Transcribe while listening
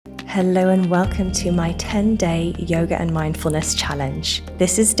Hello and welcome to my 10-day yoga and mindfulness challenge.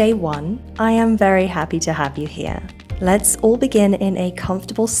 This is day 1. I am very happy to have you here. Let's all begin in a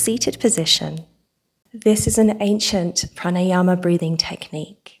comfortable seated position. This is an ancient pranayama breathing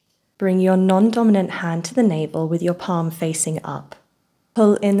technique. Bring your non-dominant hand to the navel with your palm facing up.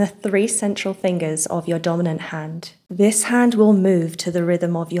 Pull in the 3 central fingers of your dominant hand. This hand will move to the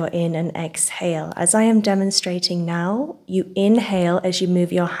rhythm of your in and exhale. As I am demonstrating now, you inhale as you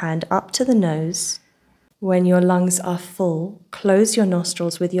move your hand up to the nose. When your lungs are full, close your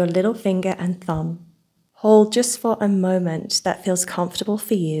nostrils with your little finger and thumb. Hold just for a moment that feels comfortable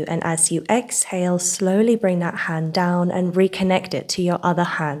for you, and as you exhale, slowly bring that hand down and reconnect it to your other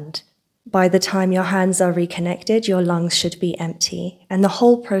hand. By the time your hands are reconnected, your lungs should be empty, and the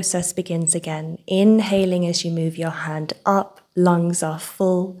whole process begins again. Inhaling as you move your hand up, lungs are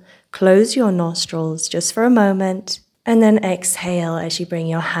full. Close your nostrils just for a moment, and then exhale as you bring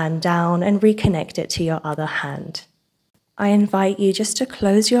your hand down and reconnect it to your other hand. I invite you just to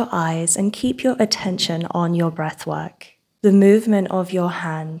close your eyes and keep your attention on your breath work. The movement of your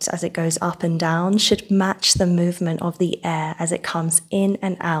hand as it goes up and down should match the movement of the air as it comes in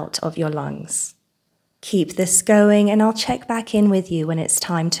and out of your lungs. Keep this going, and I'll check back in with you when it's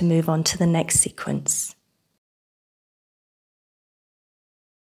time to move on to the next sequence.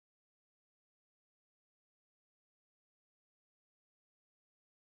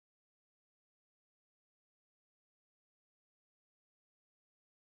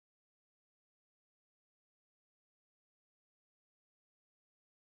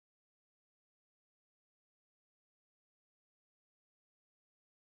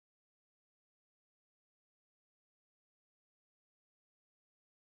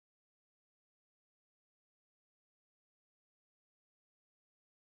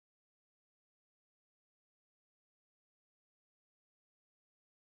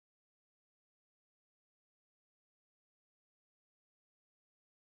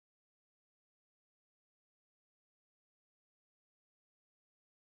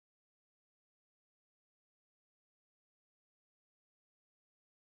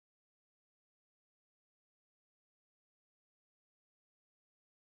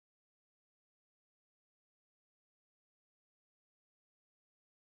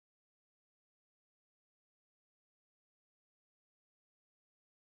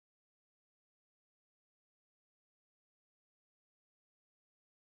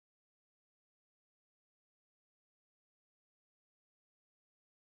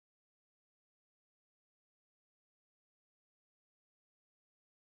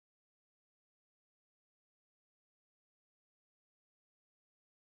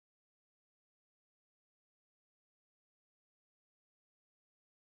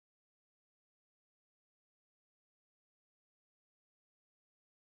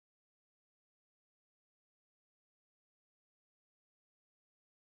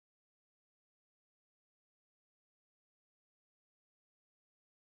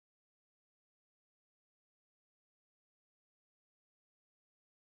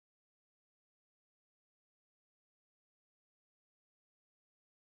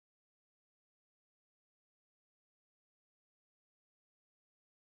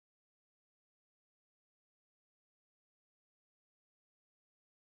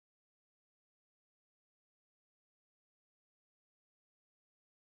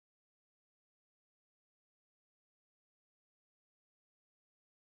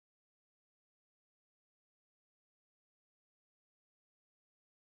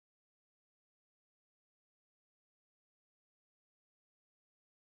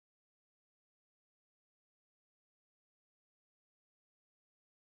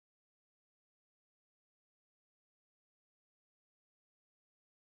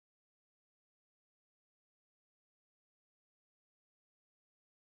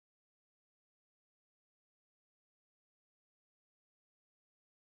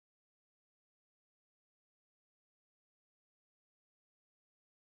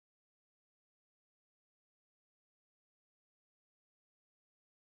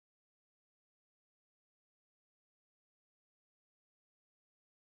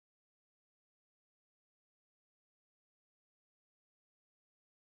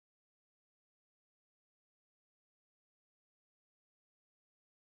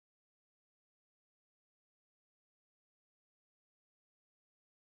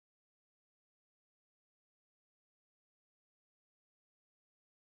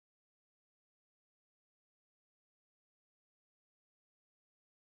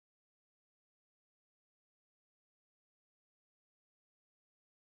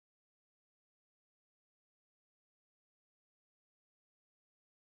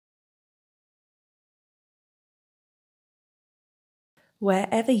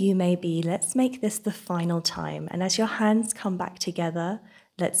 Wherever you may be, let's make this the final time. And as your hands come back together,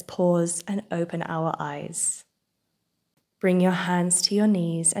 let's pause and open our eyes. Bring your hands to your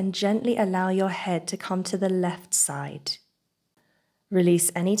knees and gently allow your head to come to the left side.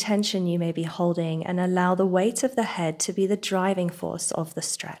 Release any tension you may be holding and allow the weight of the head to be the driving force of the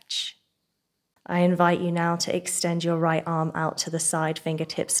stretch. I invite you now to extend your right arm out to the side,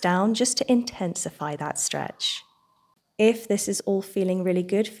 fingertips down, just to intensify that stretch. If this is all feeling really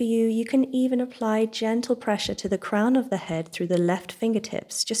good for you, you can even apply gentle pressure to the crown of the head through the left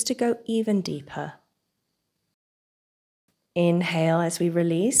fingertips, just to go even deeper. Inhale as we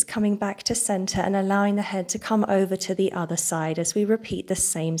release, coming back to center and allowing the head to come over to the other side as we repeat the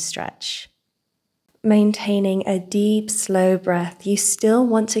same stretch. Maintaining a deep, slow breath, you still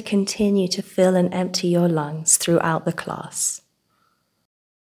want to continue to fill and empty your lungs throughout the class.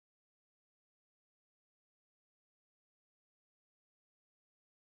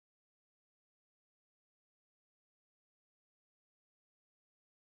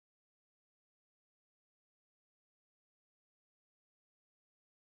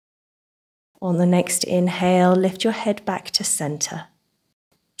 On the next inhale, lift your head back to center.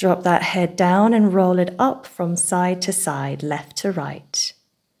 Drop that head down and roll it up from side to side, left to right,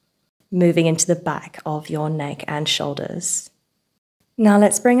 moving into the back of your neck and shoulders. Now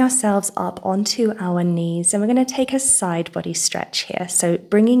let's bring ourselves up onto our knees and we're going to take a side body stretch here. So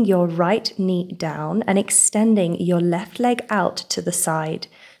bringing your right knee down and extending your left leg out to the side.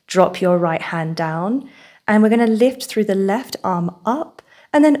 Drop your right hand down and we're going to lift through the left arm up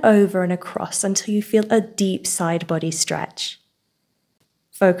and then over and across until you feel a deep side body stretch.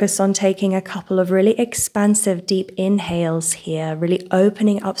 Focus on taking a couple of really expansive deep inhales here, really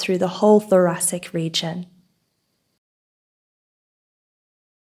opening up through the whole thoracic region.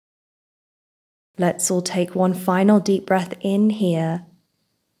 Let's all take one final deep breath in here.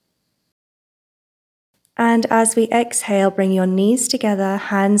 And as we exhale, bring your knees together,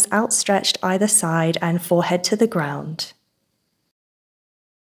 hands outstretched either side and forehead to the ground.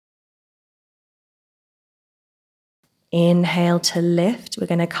 Inhale to lift. We're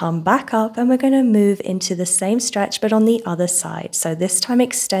going to come back up and we're going to move into the same stretch but on the other side. So this time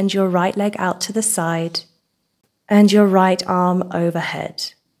extend your right leg out to the side and your right arm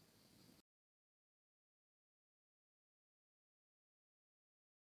overhead.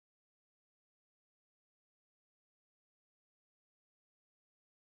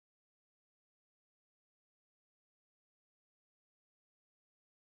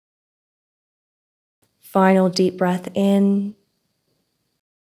 Final deep breath in.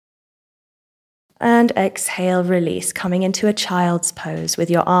 And exhale, release, coming into a child's pose with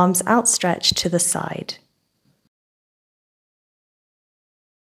your arms outstretched to the side.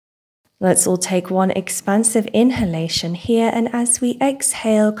 Let's all take one expansive inhalation here, and as we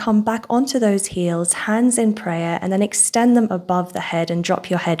exhale, come back onto those heels, hands in prayer, and then extend them above the head and drop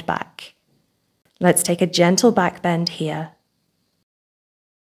your head back. Let's take a gentle back bend here.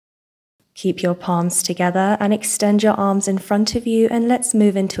 Keep your palms together and extend your arms in front of you, and let's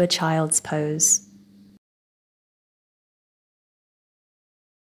move into a child's pose.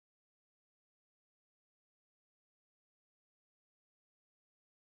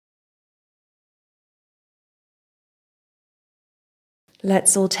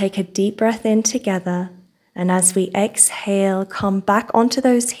 Let's all take a deep breath in together, and as we exhale, come back onto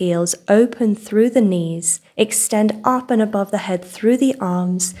those heels, open through the knees, extend up and above the head through the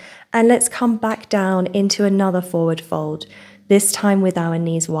arms, and let's come back down into another forward fold, this time with our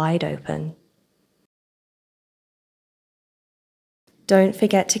knees wide open. Don't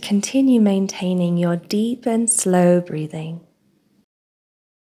forget to continue maintaining your deep and slow breathing.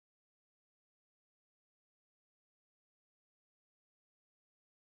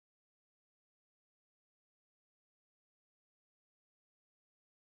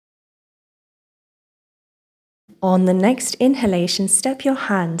 On the next inhalation, step your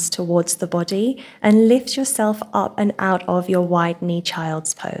hands towards the body and lift yourself up and out of your wide knee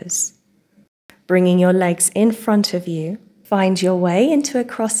child's pose. Bringing your legs in front of you, find your way into a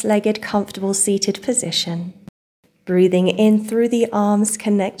cross-legged, comfortable seated position. Breathing in through the arms,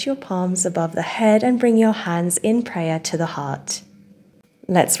 connect your palms above the head and bring your hands in prayer to the heart.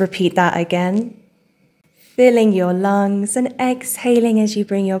 Let's repeat that again. Filling your lungs and exhaling as you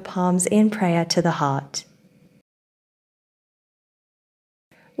bring your palms in prayer to the heart.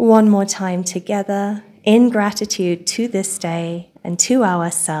 One more time together, in gratitude to this day and to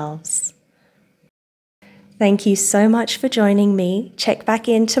ourselves. Thank you so much for joining me. Check back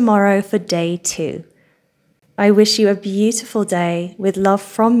in tomorrow for day 2. I wish you a beautiful day with love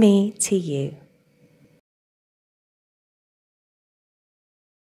from me to you.